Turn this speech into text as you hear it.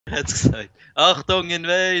Hat's gesagt. Achtung,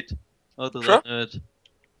 Invade! Oder Schon? doch nicht?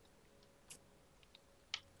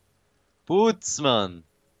 Putz, Mann!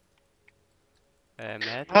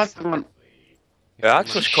 Was, Mann? Ja,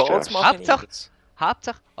 du kannst Calls machen. Hauptsache, jetzt.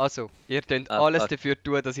 Hauptsache, also, ihr könnt Ah, alles fuck. dafür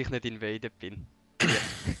tun, dass ich nicht invaded bin.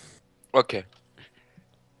 Okay.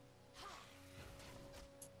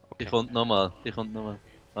 Die kommt nochmal,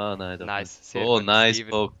 Ah nein, doch Nice, nicht. sehr Oh, gut, nice,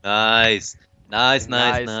 Steven. Poke, nice! Nice.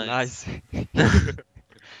 Nice.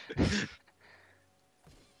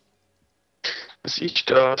 Was ist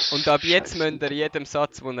das? Und ab jetzt Scheiße. müsst ihr jedem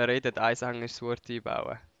Satz, wo ihr redet, ein englisches Wort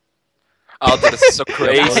einbauen. Alter, das ist so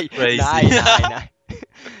crazy. Crazy. Nein.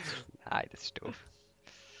 Nein, das ist doof.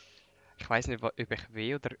 Ich weiß nicht, ob ich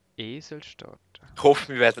W oder E soll starten. Ich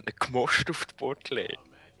hoffe, wir werden nicht gemoscht auf die Board legen.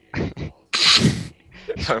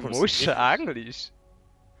 Musst du Englisch?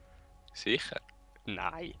 Sicher.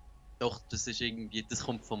 Nein. Doch, das ist irgendwie, das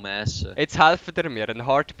kommt vom Mashen. Jetzt helfen ihr mir, einen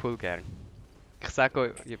Hardpull gern. Ich sage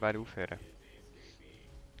euch, ihr werdet aufhören.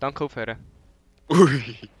 Danke, aufhören.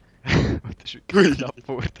 Ui. Das ist wirklich knapp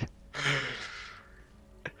geworden.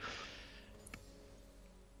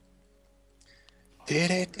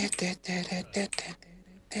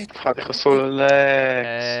 Fuck, ich hab so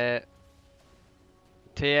Lags.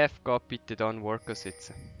 TF, geht bitte da an Worker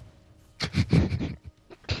sitzen.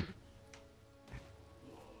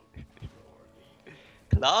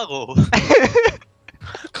 Klaro!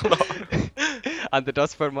 Habt ihr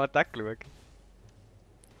das Format auch geschaut?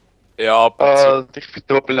 Ja, ab und zu. Ich bin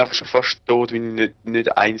doppelt einfach schon fast tot, wenn ich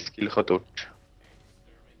nicht ein Skill kann dodgen.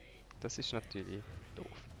 Das ist natürlich doof.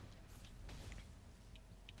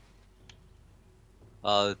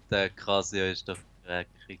 Alter, Casio ist doch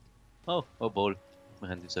dreckig. Oh, obwohl. Wir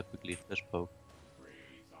haben uns etwa gleich versprochen.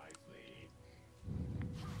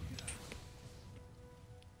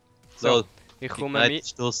 So, So, ich die komme Knight mit.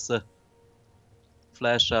 ist draussen.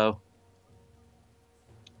 Flash auch.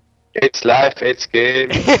 Jetzt live, jetzt Game.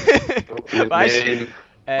 Weißt du,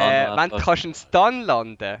 Mann, wenn du fast. kannst einen Stun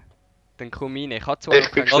landen, dann komm rein. Ich hab zwar Ich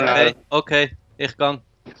noch bin keinen schnell. Okay, ich gang.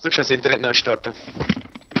 Sollst du das Internet neu starten?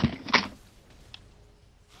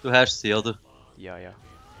 Du hast sie, oder? Ja.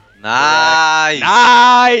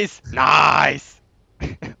 Nice! Nice!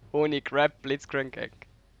 Ohne Grab, Blitzcrank.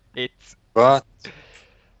 Jetzt. Was?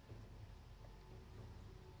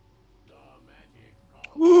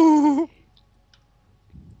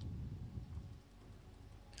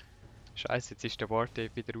 Scheiße, jetzt ist der Ward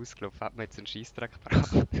wieder ausgelaufen. Hat mir jetzt einen Scheissdreck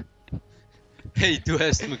gebracht. Hey, du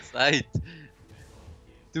hast mir gesagt.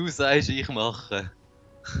 Du sagst, ich mache.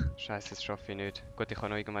 Scheiße, das schaffe ich nicht. Gut, ich habe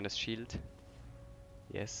noch irgendwann ein Schild.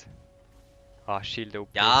 Yes. Ah, Schild OP.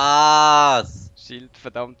 Ja! Schild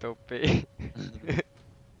verdammt OP.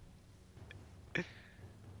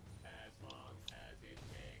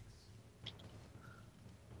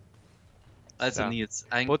 Also So. Nils,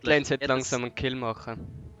 eigentlich... Botlane sollte langsam einen Kill machen.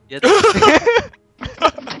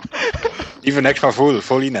 Lieber nächstes Mal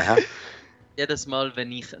voll rein, hä? Jedes Mal,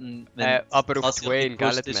 wenn ich Aber auf Casio Twain, gell,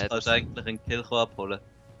 gepusht ist, Matt? kannst du eigentlich einen Kill abholen.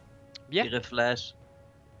 Wie? Ihre Flash.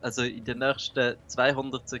 Also in den nächsten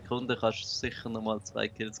 200 Sekunden kannst du sicher nochmal 2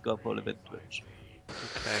 Kills abholen, wenn du willst.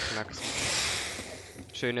 Okay, ich merk's.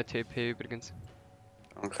 Schöner TP übrigens.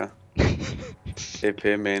 Danke.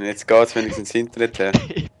 TP, man. Jetzt geht's wenigstens ins Internet her.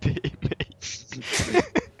 TP,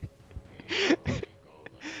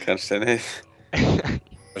 Kennst du den nicht?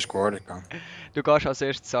 Was ist geworden gegangen? Du gehst als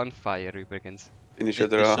erstes Sunfire übrigens. Bin ich schon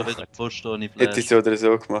Jetzt bist du dran. schon wieder gepusht ohne Hätte Flash. ich so oder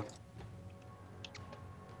so gemacht.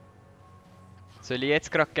 Soll ich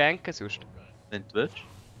jetzt gerade ganken sonst? Wenn du willst.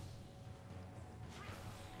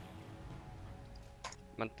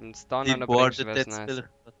 Wenn du einen Stun Die anbringst, wartet wär's jetzt nice. vielleicht.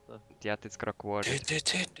 gerade Die hat jetzt gerade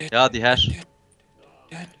gewartet. da. Ja, die hast du.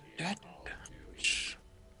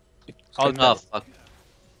 Ah, Alter, fuck.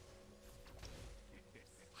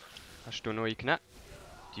 hast du neue genommen?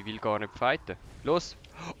 Die will gar nicht fighten. Los!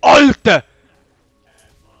 Alter!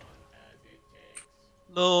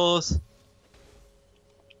 Los!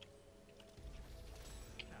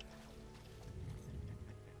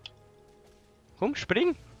 Komm,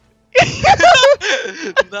 spring!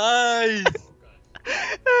 Nice!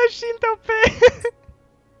 Schild OP!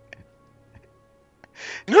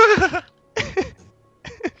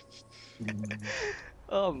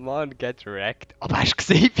 Oh Mann, get wrecked. Aber hast du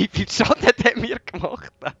gesehen, wie viel Schaden hat er mir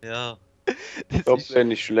gemacht? Ja. Das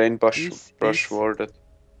Top-Lane ist Lane ist- Brush geworden.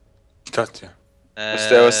 Das ja.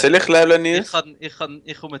 Was soll ich leveln, Nils? Ich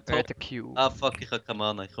komme top. Red Q. Ah fuck, ich habe keine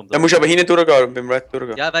Mana. Ich komme Da musst du aber hinten durchgehen und beim Red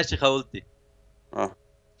durchgehen. Ja, weißt du, ich habe Ulti.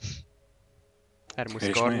 Er muss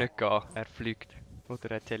Willst gar du nicht gehen, er fliegt.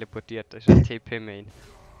 Oder er teleportiert, das ist ein TP-Main.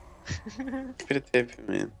 Ich bin der TP,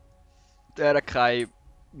 man. Der hat keine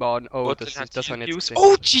Mann, oh, Botlane das hat habe ich GG jetzt aus. gesehen.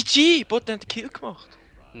 Oh, GG! Botlane hat den Kill gemacht.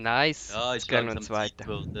 Nice. Ja, Jetzt ist gehen wir langsam einen Zeit zweiten.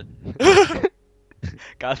 geworden.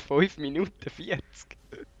 Gell, 5 Minuten 40.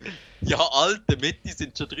 Ja, Alter, Mitte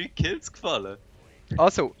sind schon 3 Kills gefallen.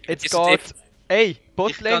 Also, jetzt Jetzt sind geht... Ey,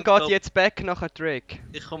 Botlane kann geht top. jetzt back nach Drake.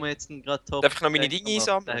 Ich komme jetzt gerade top. Darf ich noch meine Tank Dinge machen.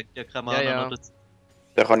 einsammeln? Der hat ja keine Ja, Mana ja. noch dazu.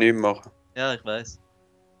 Der kann nichts machen. Ja, ich weiß.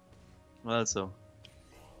 Also.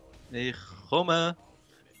 Ich komme.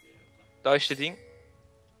 Da ist das Ding.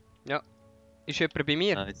 Ist jemand bei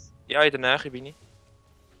mir? Nice. Ja, in der Nähe bin ich.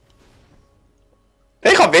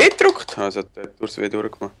 Ich habe W gedrückt. Also, der hat durchs W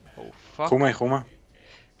durchgemacht. Oh, fuck. Komm, komm.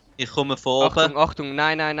 Ich komme von oben. Achtung, Achtung,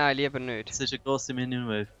 nein, nein, nein, lieber nicht. Das ist eine grosse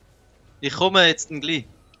Minimum-Wave. Ich komme jetzt gleich.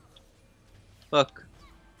 Fuck.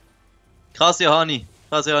 Casio habe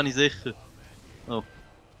ich sicher. Oh.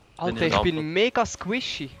 Alter, ich ich bin abgekommen. mega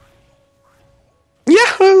squishy.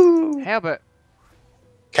 Juhu! Hey, aber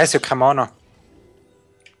Käse keine Mana.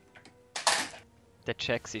 der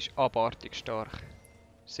Jax ist abartig stark.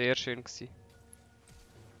 Sehr schön gewesen.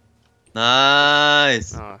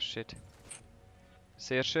 Nice. Ah, shit.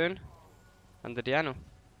 Sehr schön. Haben ihr die auch noch?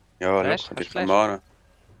 Ja, Flash? locker, Hast die du kann Flash? Mana.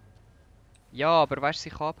 Ja, aber weißt du, sie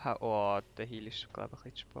kann abhauen. Oh, der Heal ist, glaube ich,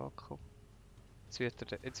 ein bisschen zu spät gekommen.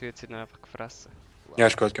 Jetzt wird sie dann einfach gefressen. Ja,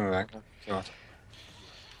 ist gut, gehen wir weg. Ja.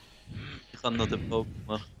 Ich habe noch den Poke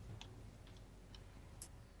gemacht.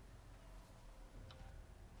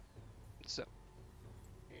 So.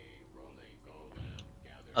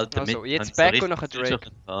 Alter, Also, mit- jetzt haben sie Back richtig und nachher viel Drake.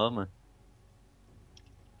 schon farmen.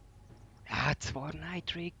 Ja, zwar nein,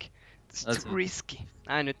 Drake. Das ist Also- zu risky.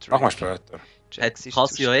 Nein, nicht Machen wir Drake. später. Hat Jax ist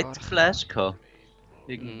Casio zu jetzt stark. Flash gehabt?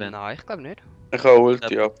 Irgendwann. Nein, ich glaube nicht. Ich habe Ich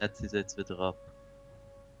Ulti glaub, ab. hat sie es jetzt wieder ab.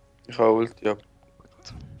 Ich habe Ulti ab.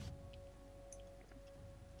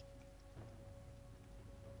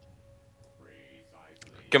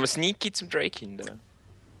 Gehen wir sneaky zum Drake hinter.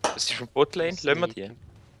 Das ist vom Botlane. Lassen wir die.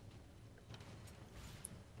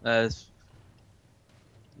 Was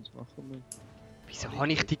machen wir? Wieso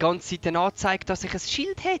habe ich die ganze Zeit dann angezeigt, dass ich ein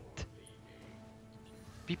Schild hätte?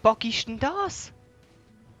 Wie bug ist denn das?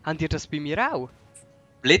 Habt ihr das bei mir auch?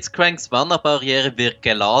 Blitzcranks Wanderbarriere wird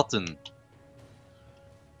geladen.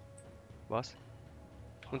 Was?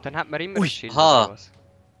 Und dann hat man immer Ui, ein Schild ha. oder was?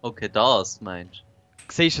 Okay, das meinst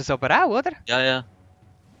du? Siehst du es aber auch, oder? Ja, ja.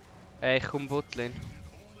 Ich komm Botlane.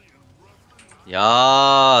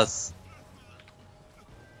 Yes.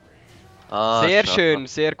 Ah, Sehr stark. schön,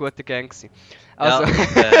 sehr guter Gang gewesen. Also, Ja,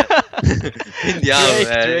 finde ich auch.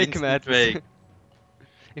 Drake, Instant Madness. Drake.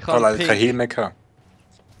 ich Ich habe habe leider kein Pink. Heal mehr gehabt.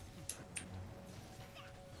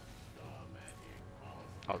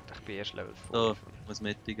 Alter, ich bin erst Level 5. So, muss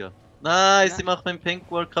mitgehen. Nein, sie Nein. macht mein Pink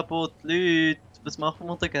Wall kaputt. Leute, was machen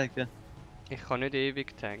wir dagegen? Ich kann nicht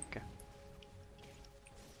ewig tanken.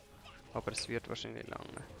 Aber es wird wahrscheinlich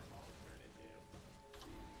lange.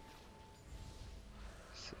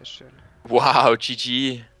 Sehr schön. Wow,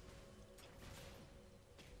 GG.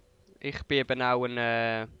 Ich bin eben auch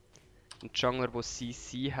ein Jungler, der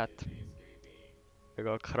CC hat. Da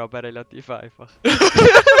geht Krabbe relativ einfach.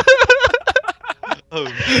 Oh.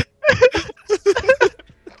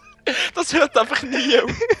 Das hört einfach nie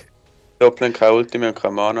auf. Doppeln kein Ulti mehr und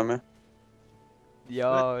keine Mana mehr.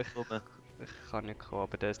 Ja, ich Oben. kann nicht kommen,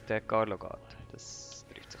 aber der Carlo geht. Das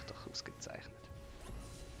trifft sich doch ausgezeichnet.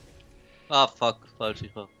 Ah, fuck, falsche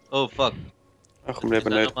Karte. Oh, fuck. Ach komm, lieber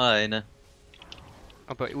Ist nicht. noch mal eine.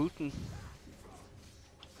 Aber Ulten.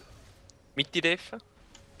 Mitte defen.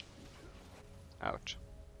 Autsch.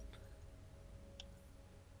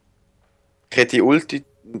 Ich hätte die Ulti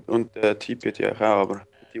und Typ hätte ich auch, aber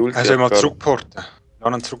die Ulti Also mal abgehauen. zurückporten.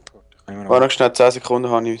 Lass ihn zurückporten. Kann ich mir noch Warte noch schnell 10 Sekunden,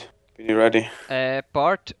 habe ich. Bin ich ready?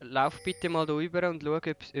 Bart, lauf bitte mal da rüber und schau,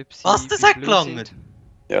 ob sie. Was, das bei hat Blue gelangt? sind.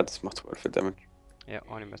 Ja, das macht voll viel Damage. Ja,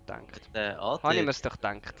 habe ich mir's gedacht. Der Habe ich AT. mir's doch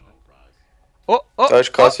gedacht. Oh, oh! Da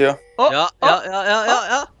ist Cassia. Oh, Ja, oh, ja, ja, ja,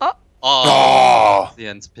 ja, ja. oh. Ah, sie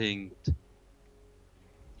haben's pinkt.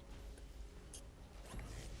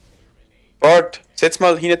 Bart, setz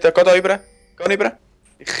mal hinten, geh da rüber. Geh rüber.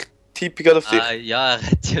 Ich tippe gerade auf dich. Ah, ja, er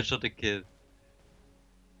hat ja schon den Kill.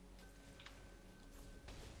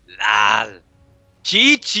 Lal.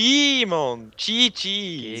 GG, Mann.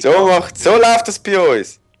 GG. So läuft das bei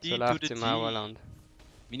uns. So läuft's im Auerland.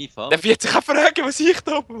 Meine Farbe. Der wird sich auch fragen, was ich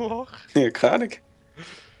da oben mache. Ja, keine Ahnung.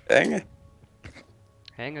 Enge.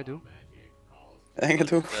 Hängen du? Enge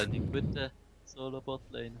du. Die gute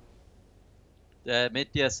Solo-Botlane. Der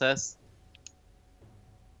mit die SS.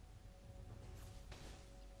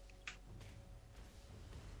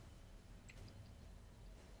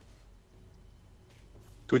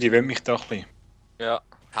 Du, die wollen mich doch ein bisschen. Ja,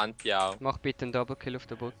 Handy auch. Mach bitte einen Double Kill auf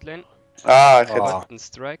der Botlane. Ah, ich hätte... Ah. Ein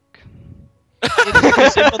Strike. Das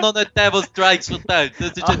ist immer noch nicht der, der Strikes verteilt. Das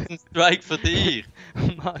ist jetzt ein Strike für dich.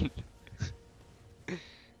 Mann.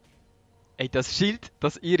 Ey, das Schild,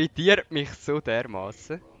 das irritiert mich so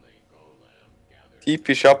dermaßen.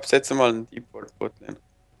 Typisch ab, setz mal einen Deep Board Botlane.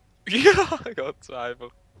 Ja, ganz so einfach.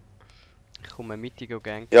 Ich komme mit go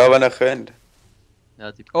gang. Ja, wenn ihr könnt.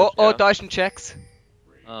 Ja, die Oh, oh, Ja. da ist ein Jax.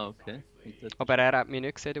 Ah, okay. Aber er hat mich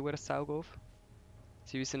nicht gesehen, der Saugauf.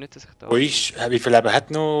 Sie wissen nicht, dass ich da Wo ist? Wie viel Leben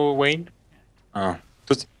hat noch Wayne? Ah.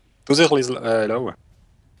 Du sich ein bisschen lowen.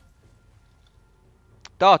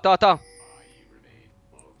 Da, da, da.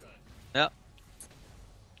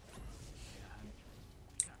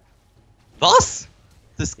 Was?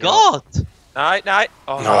 Das Ja. geht? Nein, nein!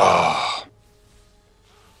 Oh. Ah.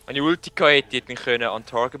 Wenn ich Ulti gehabt hätte, hätte ich können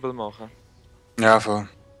untargetable machen. Ja, voll.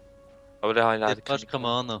 Aber da habe ich Der leider hat fast keine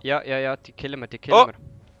Mana. Ja, ja, ja, die killen wir, die killen Oh. wir.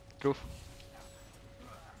 Drauf.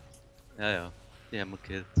 Ja, ja. Die haben wir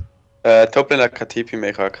gekillt. Toplane hat kein TP mehr,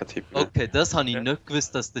 ich habe kein TP mehr. Okay, das habe ich Ja. nicht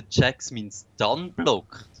gewusst, dass der Jax meinen Stun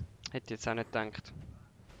blockt. Hätte ich jetzt auch nicht gedacht.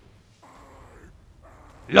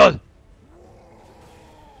 LOL!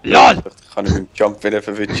 LOL! Ich kann nicht mit dem Jump wieder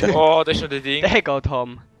verwitschen. Oh, das ist noch der Ding. Der geht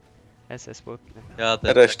ham. SS-Bot. Ja,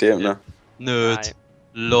 Ja, der stimmt, ne? Nicht.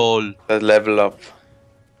 LOL. Der Level Up.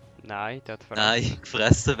 Nein, der hat vor Nein,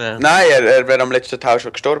 gefressen werden. Nein, er wäre am letzten Tausch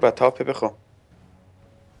schon gestorben, hat HP bekommen.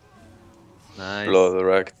 Nice. Lol,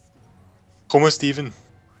 wrecked. Komm, Steven.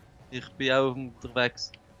 Ich bin auch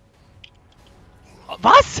unterwegs.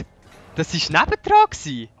 Was? Das war nebendran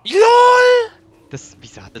gewesen? LOL! Das,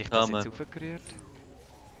 wieso hat Der dich das Tame. jetzt aufgerührt?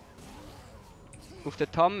 Auf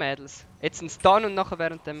den Tam, Mädels. Jetzt ein Stun und nachher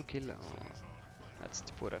während dem killen. Oh, jetzt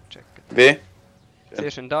die vorher checken. Wie?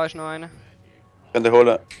 Siehst du, da ist noch einer. Könnt ihr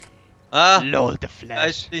holen? Ah! LOL, der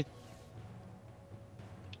Flash. Geist.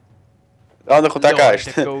 Der andere kommt auch LOL,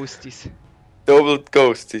 Geist. der Ghosties. Double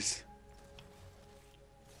Ghosties.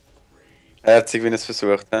 Herzig, wie er es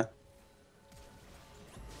versucht, hä?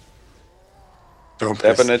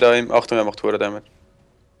 Der aber nicht an ihm. Achtung, er macht Tour damit.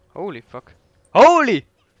 Holy fuck. Holy!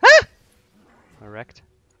 Hä? Wrecked.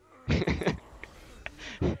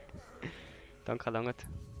 Danke, Langet.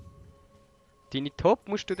 Deine Top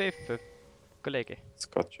musst du deffen, Kollege. Das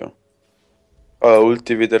geht schon. Ah,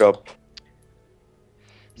 Ulti wieder ab.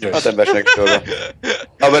 Ja. Ah, dann wärst du nicht gestorben.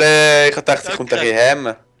 Aber ich hab gedacht, sie kommt ein bisschen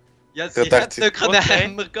hämmer. Ja, Ich sie dachte, hätte nicht können okay.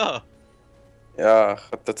 Hammer gehen. Ja,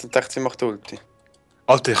 ich hab gedacht, sie macht Ulti.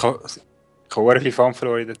 Alter, ich habe auch viel Farm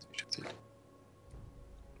verloren in der Zwischenzeit.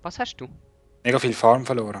 Was hast du? Mega viel Farm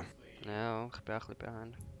verloren. Ja, ich bin auch ein bisschen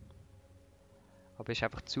behind. Aber es ist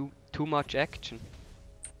einfach too much action.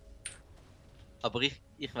 Aber ich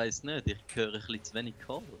weiß nicht, ich höre ein bisschen zu wenig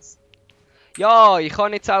Calls. Ja, ich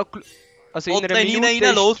kann jetzt auch... Also in einer Rein, Minute rein,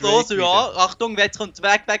 ist los, Drake los, wieder. ja. Achtung, jetzt kommt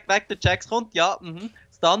weg, der Jax kommt, ja,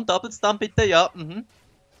 Stun, Double Stun bitte, ja,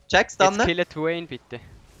 Jax Jetzt Stun. killen Dwayne bitte.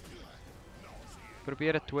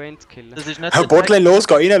 Probieren Dwayne zu killen. Das ist nicht Hey, Botlane, los,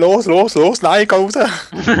 geh rein, los, nein, geh raus!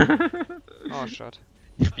 Ah, schade.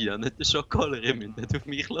 Ich bin ja nicht der Schokoler, ihr müsst nicht auf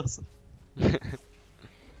mich hören.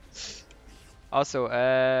 Also,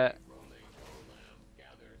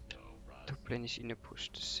 Dublin ist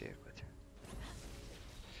reingepusht, das ist sehr gut.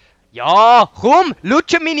 Ja, komm,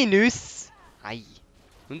 lutsche meine Nüsse! Ei.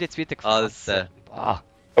 Und jetzt wird er gefressen. Alter. Boah.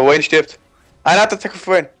 Oh, Wayne stirbt. Einer hat Attack auf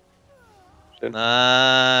Wayne.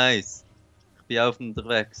 Nice. Ich bin auf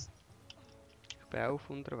unterwegs. Ich bin auch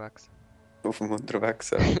unterwegs. Auf dem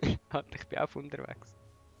unterwegs. Ja. Ich bin auch unterwegs.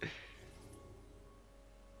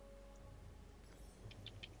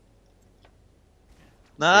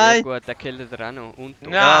 Sehr Nein! gut, der killt er auch noch. Und du.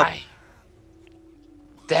 Nein!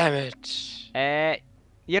 Damage!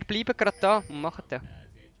 Ihr bleibt gerade da und macht den.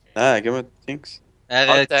 Nein, gib mir Dings. Er hat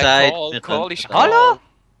Alter, gesagt, Call, wir Call können- ist Hallo?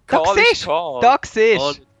 Da Call ist siehst du! Call! Da siehst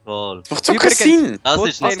Call, du! Call. Das macht so keinen Übrigens- Sinn! Das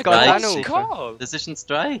ist ein Botlane geht auch Strike. noch. Call! Das ist ein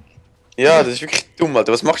Strike. Ja, das ist wirklich dumm,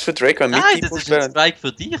 Alter. Was machst du für Drake, wenn Nein, mit das ist ein Strike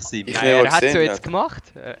für dich, Sim. Ich Ja, hab er mal hat so gesehen, jetzt ja. gemacht.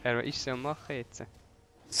 Er ist so am machen jetzt.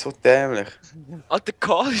 So dämlich. Alter,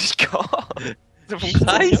 Call ist Call!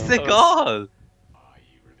 Scheißegal!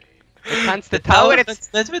 Jetzt haben sie Der den Tower können jetzt...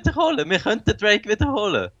 es nicht wiederholen. Wir können den Drake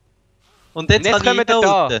wiederholen. Und jetzt, Jetzt kann kommen ich wir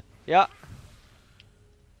da. ulten. Ja.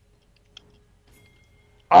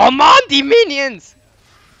 Oh Mann, die Minions!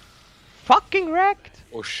 Fucking wrecked!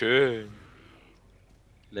 Oh, schön!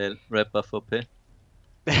 Lel, Rap AVP.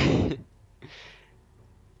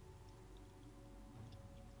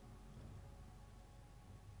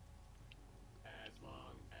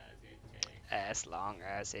 As long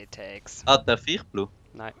as it takes. Ah, darf ich Blue?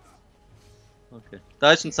 Nein. Okay.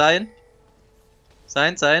 Da ist ein Sein.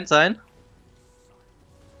 Sein.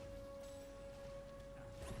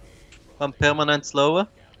 Beim permanent slowen.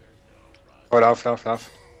 Oh, lauf.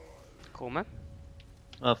 Kommen.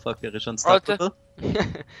 Ah fuck, er ist Alter. unstoppable.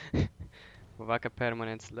 Von wegen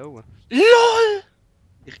permanent slowen. LOL!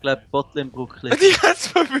 Ich glaube, Botlane braucht ein bisschen. Die hat's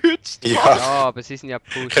verwünscht! Ja. Ja, aber sie sind ja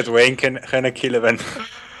Ich pusht. hätte Wayne können killen, wenn...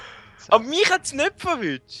 Aber mich hat's nicht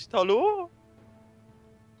verwünscht! Hallo?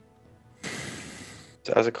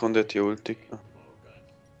 10 Sekunden hat die Ulti.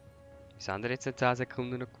 Wieso haben wir jetzt nicht 10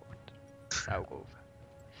 Sekunden noch gewartet? Saugofen.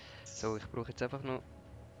 So, ich brauche jetzt einfach noch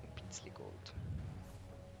ein bisschen Gold.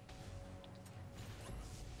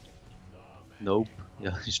 Nope.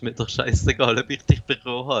 Ja, ist mir doch scheißegal, ob ich dich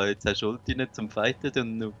bekommen habe. Jetzt hast du Ulti nicht zum Fighten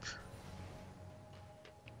und nope.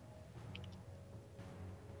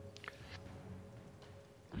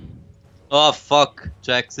 Oh fuck,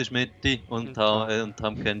 Jax ist Mitte und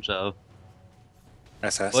Ham kennst du auch.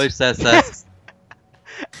 SS. Wo ist das SS?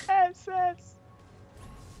 SS!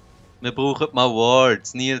 Wir brauchen mal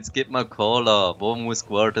Wards. Nils, gib mal Cola. Wo muss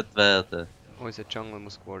gewardet werden? Unser Jungle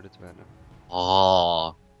muss gewardet werden.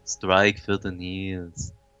 Ah, Strike für den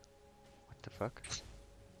Nils. What the fuck?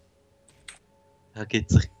 Ja,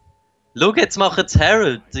 gibt's. Schau, jetzt machen es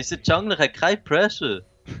Herald. Unser Jungler hat keine Pressure.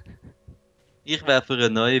 Ich wäre für eine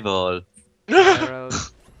Neuwahl. Herald.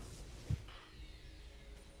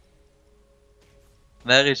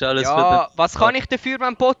 Wer ist alles für Ja, den... was kann ich dafür,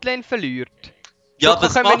 wenn Botlane verliert? Ja, So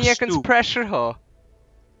was können wir machst nirgends du? Pressure haben.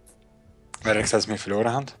 Wer hat gesagt, dass wir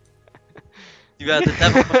verloren haben? Die werden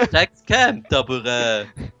einfach von Jax gecampt, aber ich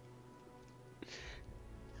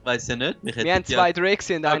weiß ja nicht. Wir haben 2 Drakes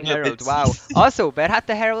und einen Ja, Herald, witzig. wow. Also, wer hat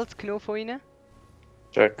den Herald genommen von ihnen?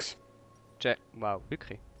 Jax. Wow,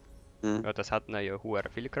 wirklich? Hm. Ja, das hat ihnen ja hure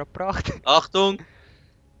viel gerade gebracht. Achtung!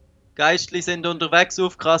 Geistli sind unterwegs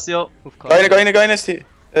auf Casio. Auf Casio, ist die.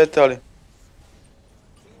 Alle.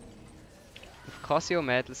 auf Casio,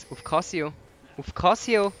 Mädels. Auf Casio. Auf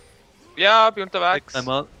Casio. Ja, bin unterwegs.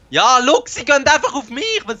 Einmal. Ja, look, sie gehen einfach auf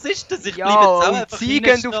mich! Was ist das? Ich bleibe jetzt Ja, auch und einfach sie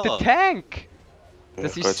gehen auf reinstehen. den Tank.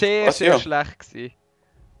 Das Ja, ist sehr, sehr schlecht gewesen.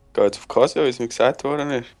 Geht jetzt auf Casio, wie es mir gesagt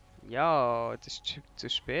worden ist. Ja, das ist zu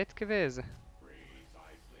spät gewesen.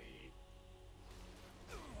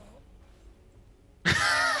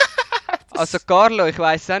 Also Carlo, ich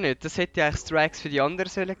weiß auch nicht, das hätte ja eigentlich Strikes für die anderen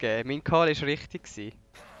sollen geben. Mein Call war richtig gewesen.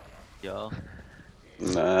 Ja.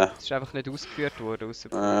 Nein. Es ist einfach nicht ausgeführt worden, ausser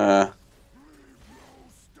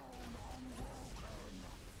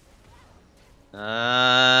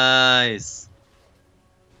Nice.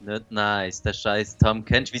 Nicht nice, der scheiß Tom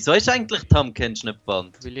kennst. Wieso ist eigentlich Tom kennst nicht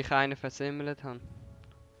gebannt? weil ich einen versemmelt habe.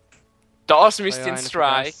 Das müsst Ja, ihr einen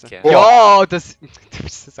striken. vergessen. Ja, das... Du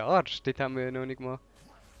bist ein Arsch, das haben wir ja noch nicht gemacht.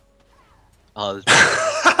 Alter.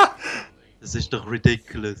 Das ist doch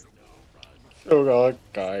ridiculous. Sogar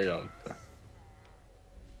geil, Alter.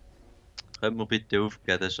 Könnt mir bitte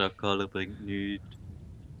aufgeben, der Schakaler bringt nichts.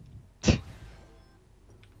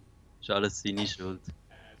 Ist alles seine Schuld.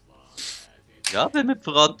 Ja, wenn man die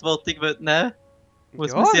Verantwortung nehmen will,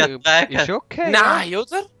 muss man sie ertragen. Ist okay. Nein,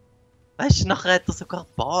 oder? Weißt du, nachher hat er sogar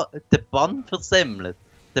den Bann versemmelt.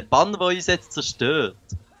 Den Bann, der uns jetzt zerstört.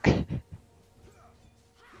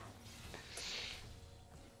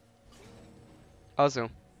 Also,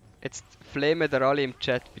 jetzt flamen ihr alle im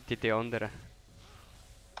Chat bitte die anderen.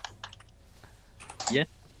 Ja.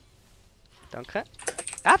 Danke.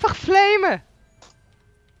 Einfach flamen!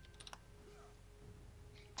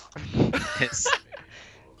 Yes.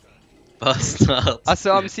 Bastard.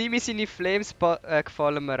 Also am Simi seine Flames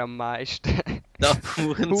gefallen mir am meisten. Da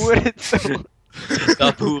Hurensohn. Hurensohn.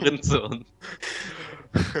 Da Hurensohn.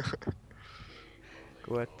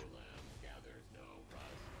 Gut.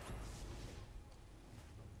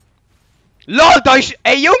 LOL, da ist...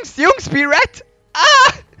 Ey Jungs, be red!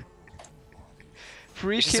 Ah!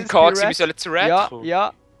 Free Ist das ein Kills, Call, be wir red. sollen zu Red Ja, kommen?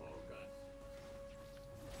 ja.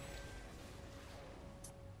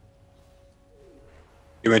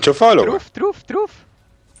 Ich will schon folgen. Drauf.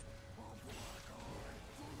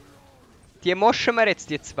 Die moschen wir jetzt,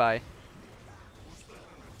 die zwei.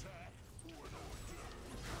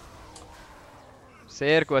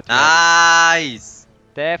 Sehr gut. Nice!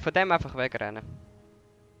 Von dem einfach wegrennen.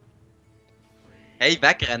 Hey,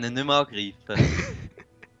 wegrennen, nicht mehr angreifen.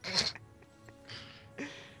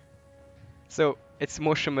 So, jetzt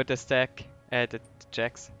moschen wir den Stack. Den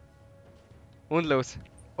Jax. Und los.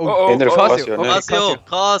 Oh, Inner oh, Casio, okay, ne? Casio,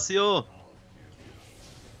 Casio!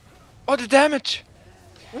 Oh, der Damage!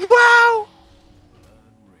 Wow!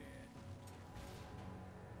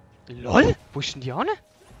 LOL? Wo ist denn die Anne?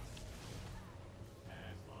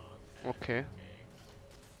 Okay.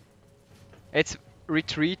 Jetzt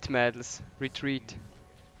Retreat, Mädels. Retreat.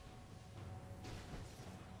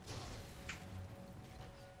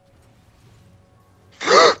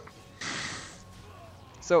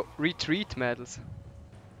 So, Retreat, Mädels.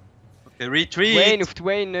 Okay, Retreat! Wayne, auf die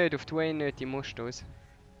Wayne nicht, die musst du uns.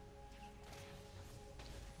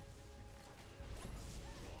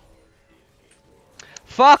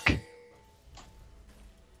 Fuck!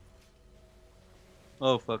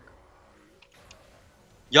 Oh fuck.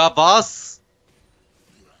 Ja, was?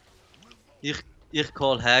 Ich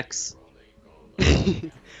call Hacks.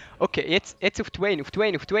 Okay, jetzt auf die Wayne. Geh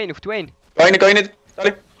rein, geh rein!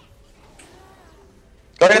 Sorry!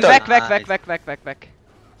 Geh rein, Weg.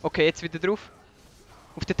 Okay, jetzt wieder drauf.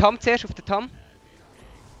 Auf den Tam zuerst, auf den Tam.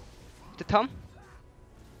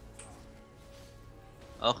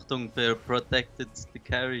 Achtung, Bear protected the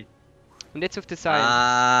carry. Und jetzt auf den Seil.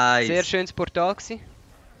 Nice. Sehr schönes Portal gewesen.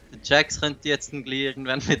 Der Jax könnte jetzt gleich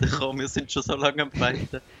irgendwann wieder kommen, wir sind schon so lange am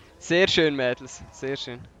Fighten. Sehr schön, Mädels. Sehr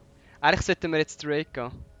schön. Eigentlich sollten wir jetzt Drake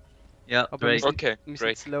gehen. Ja, Aber wir Drake. sind, Okay, wir sind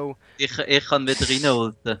Drake. slow. Ich kann wieder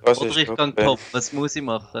reinholten. Was Oder ist ich kann Top, Top. Was muss ich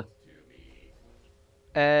machen?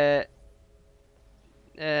 Du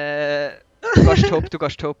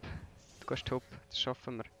gehst top. Das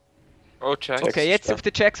schaffen wir. Oh, check. Okay, jetzt ja. auf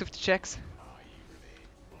den Checks.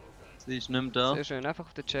 Sie ist nicht mehr da. Sehr schön, einfach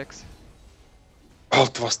auf den Checks.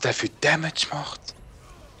 Alter, was der für Damage macht.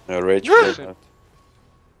 Ja, Rage Ja. Play.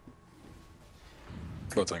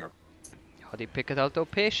 Blutsänger. Ja, die picken halt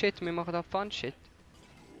OP-Shit, wir machen halt Fun-Shit.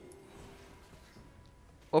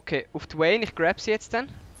 Okay, auf die Wayne, ich grab sie jetzt dann.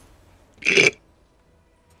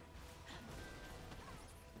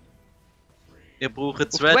 Ihr braucht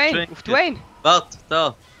das Auf die Wayne, Red auf die Wayne! Warte,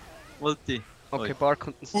 da. Ulti. Okay, Ui. Bar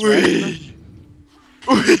kommt ein Stretch.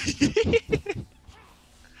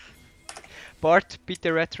 Bart,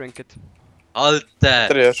 bitte Red trinken.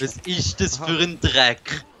 Alter, Ja, was ist das Aha. für ein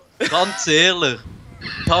Dreck? Ganz ehrlich.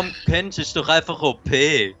 Tom kennst ist doch einfach OP.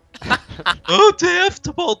 Oh, TF,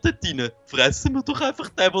 der wartet rein. Fressen wir doch einfach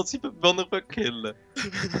den, den er killen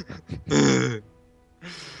will.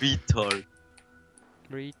 Retard.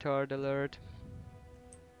 Retard Alert.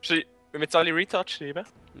 Wenn wir jetzt alle Retard schreiben?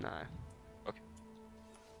 Nein. Okay.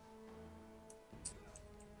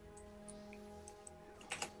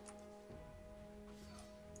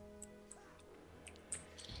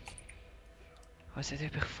 Also, ob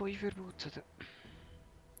ich 5 Verbot oder.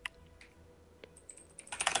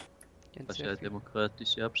 Kannst du eine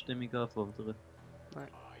demokratische Abstimmung anfordern? Nein.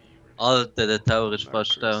 Alter, der Tower ist Nein,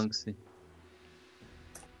 fast Chris. down gewesen.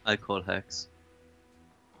 I call hacks.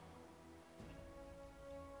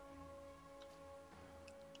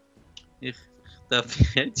 Ich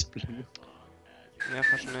darf jetzt bleiben. Ja,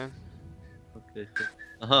 kannst du nehmen. Okay, gut.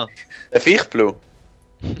 Aha, Darf ich Blue?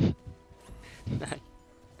 Nein.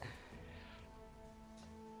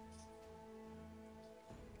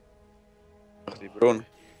 Ach, die Brunnen.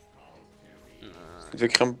 Ist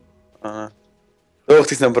wirklich am. Ah. Doch,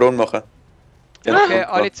 die sind am Brunnen machen. Ja, Okay,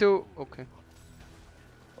 komm, alle zu. Okay.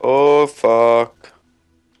 Oh fuck.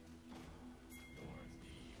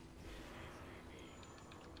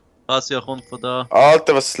 Cassia kommt von da.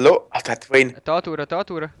 Alter, was slow. Alter, hat Wayne. Da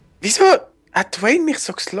durch. Wieso hat Wayne mich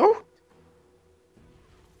so slow?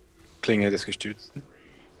 Klinge des Gestützten.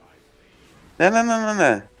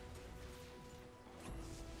 Nein.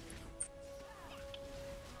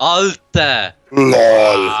 Alter! LOL.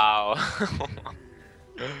 Wow.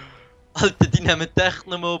 Alter, die nehmen echt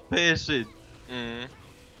noch mal OP-Shit. Mhm.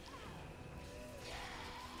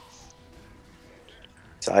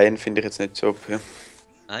 Sein finde ich jetzt nicht so okay.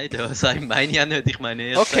 Nein, das meine ich ja nicht. Ich meine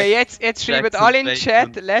erst. Okay, jetzt schreiben Jackson alle in den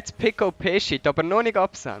Drake Chat, let's pick up shit, aber noch nicht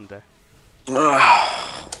absenden. Ah.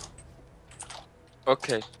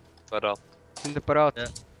 Okay, parat. Sind ihr bereit? Ja,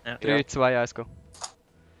 ja. 3, 2, 1, go.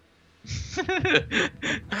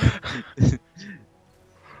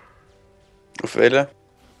 Auf welchen?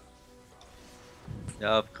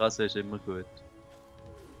 Ja, krass ist immer gut.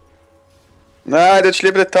 Nein, dort ist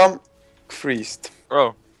lieber der Tam gefreezed.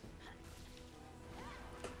 Oh.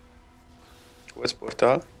 Gutes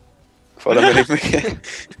Portal. Gefallen mir nicht mehr.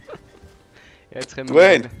 Ja, jetzt können wir.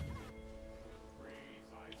 Wayne.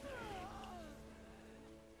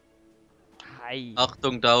 Hi.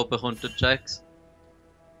 Achtung, da oben kommt der Jax.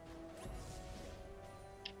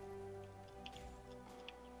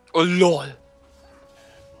 Oh lol.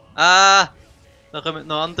 Ah! Da kommen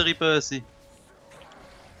noch andere Böse.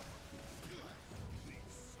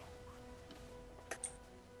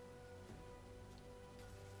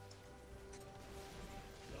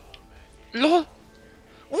 Lol.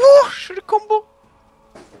 Schon ein Combo.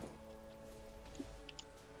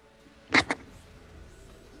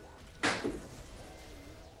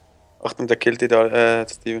 Achtung, der killt die da,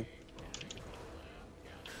 Steven.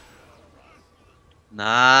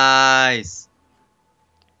 Nice!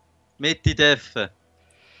 Mitte deffen.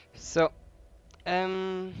 So.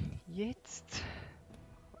 Jetzt.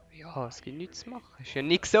 Ja, es gibt nichts zu machen. Ist ja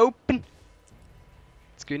nichts open.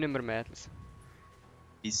 Jetzt gewinnen wir Mädels.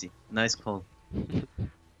 Easy. Nice call.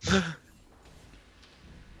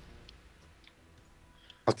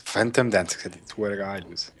 Also Phantom Dance sieht jetzt hure geil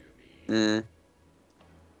aus. Mhm.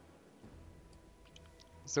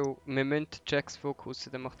 So, wir müssen Jacks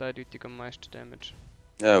fokussen, der macht eindeutig am meisten Damage.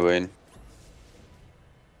 Ja, Wayne.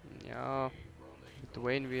 Ja,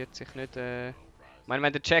 Dwayne wird sich nicht. Ich meine,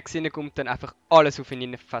 wenn der Jax reinkommt, dann einfach alles auf ihn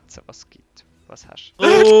reinfetzen, was es gibt. Was hast du?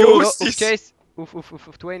 Oh, Auf Chase!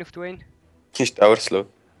 Auf Dwayne, auf Dwayne! Ist Dauerslow.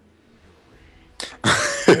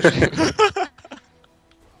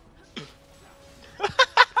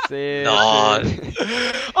 Sehr Nein. schön.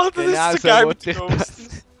 Alter, Genau das ist so so geil wollte mit ich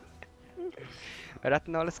Ghosts. Wer hat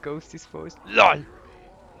denn alles Ghosties von uns? LOL!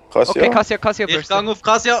 Cassia? Okay, Cassia Ich Burst. gang auf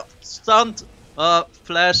Cassia. Stand.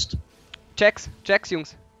 Flashed. Jax,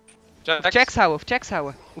 Jungs. Auf Jax, Jax hauen, auf Jax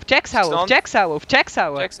hauen. Auf Jax hauen, auf Stand. Jax hauen, auf Jax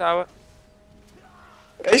hauen. Jax hauen.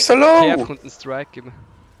 Er ist so TF low! kommt ein Strike geben.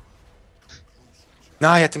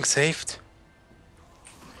 Nein, er hat ihn gesaved.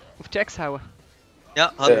 Auf Jax hauen.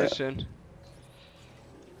 Ja, Ja. Sehr schön.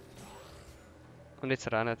 Und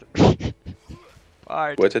jetzt rennen.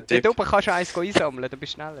 Bart. Guter Tipp. Dort oben kannst du eins einsammeln, dann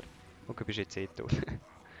bist du schneller. Okay, bist jetzt eh tot.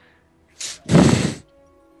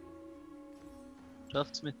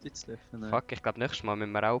 Schafft's mit jetzt treffen? Fuck, ich glaube nächstes Mal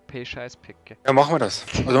müssen wir auch P-Scheiß picken. Ja, machen wir das.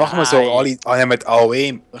 Oder machen wir so, alle nehmen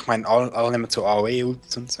AOE, ich meine, alle nehmen so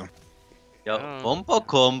AOE-Ults und so. Ja, Ja.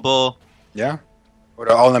 Combo. Ja?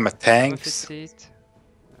 Oder alle nehmen Tanks. Defizit.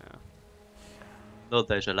 No,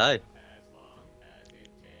 der ist allein.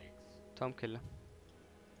 Tom killen.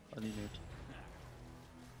 Kann ich nicht.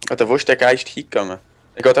 Alter, wo ist der Geist hingegangen?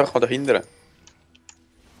 Er geht einfach mal dahinter.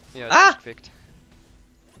 Ja, Ah! ist gefickt.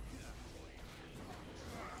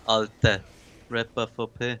 Alter. Rapper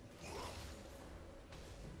VP.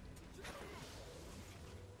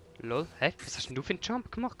 Lol, hä? Was hast denn du für einen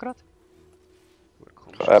Jump gemacht gerade?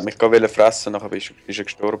 Er hat mich gerade fressen, nachher ist er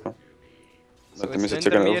gestorben. So, Dann müssen jetzt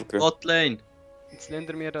wir nennen sogar wir- aufgehen. Botlane. Jetzt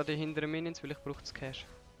lernen wir da die hinteren Minions, weil ich brauche das Cash.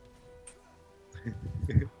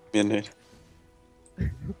 Wir nicht.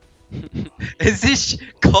 Es ist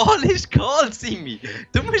Call, Simi.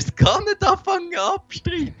 Du musst gar nicht anfangen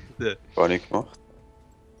abstreiten. Gar nicht gemacht.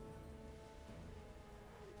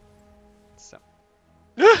 So.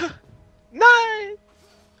 Nein!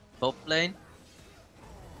 Botlane.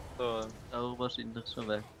 So. Auch wahrscheinlich schon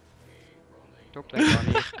weg. Doppeln gar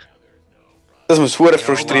nicht. Das muss hure Ja,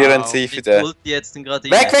 frustrierend wow. sein für Ich den. holt die jetzt dann gerade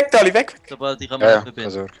Weg, weg, Dali, weg, weg! Sobald ich am Ja, Laufen keine bin.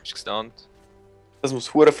 Sorge. Ist gestunt. Das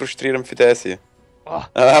muss hure frustrierend für den sein. Oh,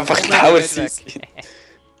 Einfach komm Dauer nicht sein. weg.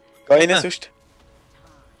 Geh rein sonst.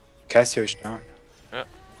 Cassio ist da.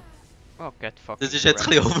 Oh, get fuck. Das ist jetzt ein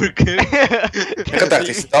bisschen overkill. Ich hab gedacht,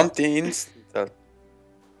 ich stand die Instant.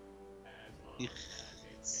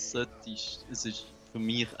 Es ist für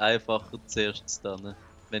mich einfacher zuerst zu stunnen.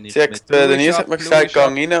 Wenn ich Sie hat, mit der Blue Nils ist hat mir ab, gesagt, Blue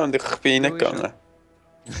ist geh rein und ich bin Blue ist reingegangen.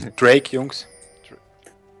 Drake, Jungs.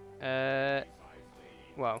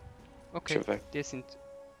 Wow. Okay, Schon weg. die sind...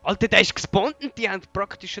 Alter, der ist gespawnt und die haben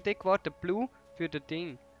praktisch schon dort gewartet. Blue für das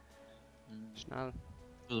Ding. Schnell.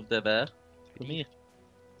 Oder der Bär. Für mich.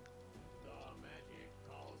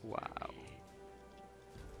 Wow.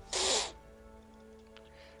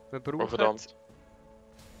 Wir Oh brauchen... verdammt.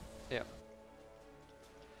 Ja.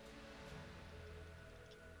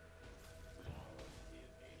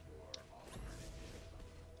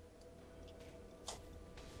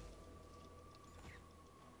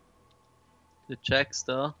 Der Jack's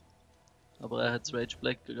da. Aber er hat das Rage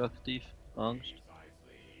Blacker aktiv. Angst.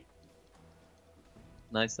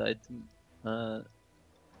 Nice Item.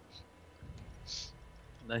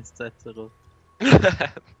 Nice Zetero.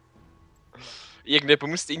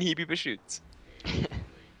 Irgendjemand muss den Hibi beschützen.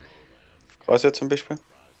 Cassia zum Beispiel.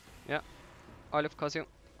 Alle auf Casio.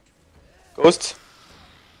 Ghosts.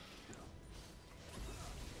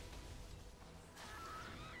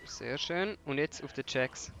 Sehr schön. Und jetzt auf den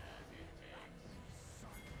Jacks.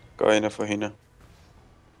 Geh rein von hinten.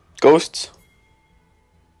 Ghosts.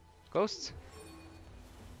 Ghosts.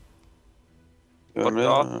 Ja, Warte, wir-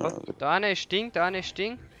 da. Da eine ist Ding, da eine ist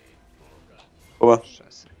Ding. Oben.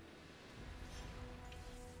 Scheiße.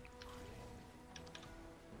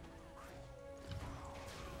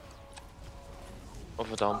 Oh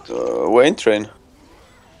verdammt. Wayne Train.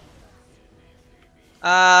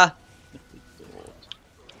 Ah! Ich bin tot.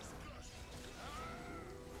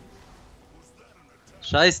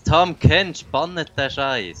 Scheiß Tom Ken, spannend der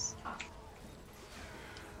Scheiß.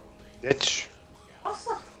 Jetzt.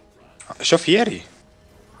 Schon 4?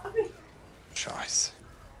 Scheiße.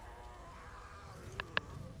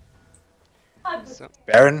 So.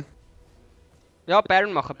 Baron. Ja,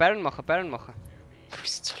 Baron machen, Baron machen, Baron machen.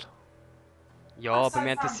 Bist so lang. Ja, aber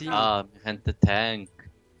wir haben den Simon. Ah, wir haben den Tank.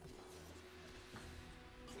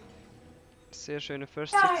 Sehr schöner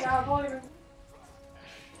First Six.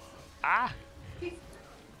 Ah!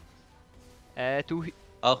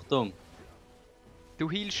 Achtung!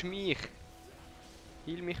 Du heilst mich.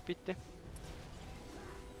 Heal mich bitte.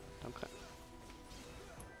 Danke.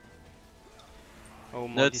 Oh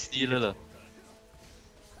Mann, Nicht die stealen lassen.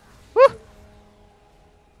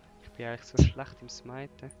 Ich bin eigentlich so schlecht im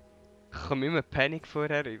Smiten. Ich komme immer Panik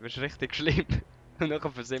vorher rüber, das ist richtig schlimm. Und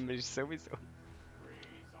nachher versehen wir es sowieso.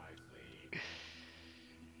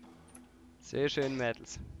 Sehr schön,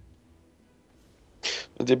 Mädels.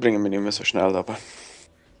 Die bringen mich nicht mehr so schnell, aber.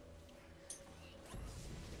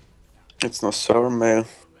 Jetzt noch Server-Mail.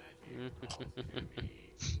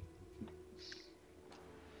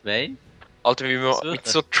 Wen? Alter, wie wir Suchen. mit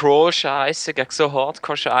so Troll-Scheiße gegen so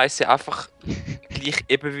Hardcore-Scheiße einfach gleich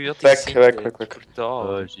ebenwürdig Weg, sind. weg, weg, weg. Oh,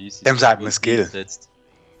 Brutal. ist easy. Dem sagt man Skill. Jetzt.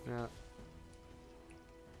 Ja.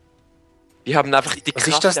 Wir haben einfach die Was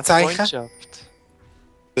Kraft ist das der Zeichen? Freundschaft.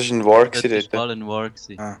 Das war ein War Das gewesen war dort. mal ein War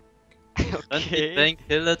gewesen. Ah. Könnt ihr den Tank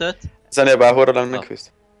killen dort? Das habe ich aber auch verdammt lange Ja. nicht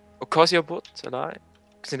gewusst. Ocasio-Bot, allein.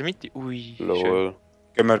 Sind in der Mitte? Ui, schön. Lol.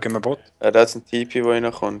 Gehen wir Bot. Da ist ein TP, der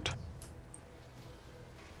reinkommt.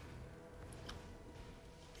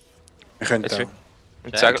 Wir können Jetzt da.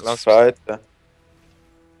 Und Ja, sagen, Das lass Zweite.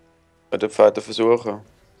 Bei den Pfeilern versuchen.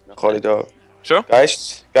 Dann kann ich da. Schon?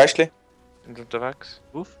 Geistli? Sind unterwegs.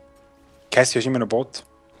 Auf. Cassie ist immer noch Bot.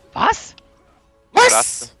 Was?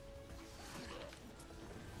 Was?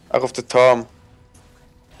 Auch auf den Tarm.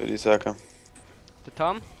 Würde ich sagen. Der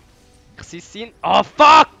Tom? Ich sehe ihn. Oh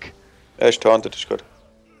fuck! Er ist taunted, ist gut.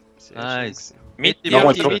 Sehr Nice. schön. Mitte, Nochmal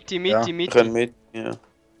Mitte, drüber. Mitte, Ja. Mitte, Wir Mitte. können mit. Ja.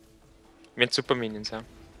 Wir haben super Minions, ja.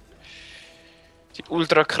 Die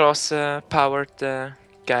ultra krassen, powered,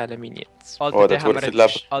 geile Minions. Alter, Oh, den das haben wurde wir viel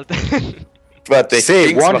jetzt... Leben. Alter. Warte, Ich sehe,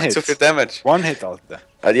 Jinx One macht Hit. zu viel Damage. One-Hit, Alter.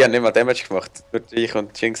 Ah, die haben nicht mal Damage gemacht. Nur ich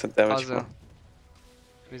und Jinx haben Damage Also, gemacht.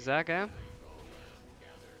 ich will sagen...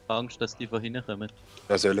 Angst, dass die von hinten kommen.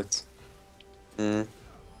 Da sollen sie. Mhm.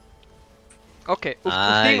 Okay, auf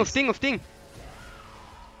Nice. Ding, auf Ding, auf Ding.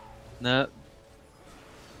 Ne,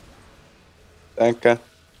 Danke.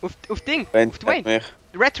 Auf Ding, Wayne auf hat Dwayne. mich.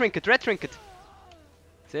 Red Trinket, Red Trinket.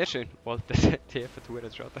 Sehr schön. Alter, die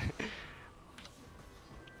verturen schon.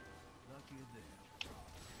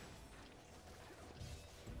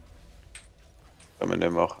 Kann man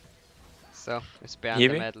nicht machen. So, jetzt Hier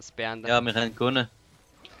beenden, bin? Mädels, beenden. ja, wir haben gewonnen.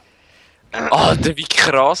 Alter, wie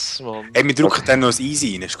krass, Mann. Ey, wir drücken dann noch das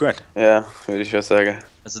Easy rein, ist gut? Ja, würde ich schon sagen.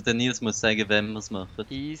 Also der Nils muss sagen, wenn wir es machen.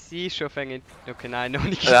 Easy, schon fängt. Okay, nein, noch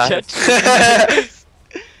nicht Nein. gechattet.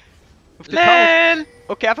 Auf den Tauch.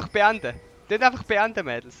 Okay, einfach beenden. Nicht einfach beenden,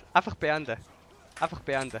 Mädels. Einfach beenden. Einfach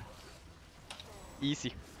beenden.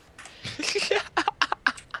 Easy.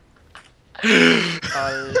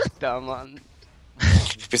 Alter, Mann.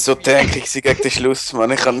 Ich bin so tankig gegen den Schluss,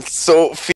 Mann. Ich kann so viel.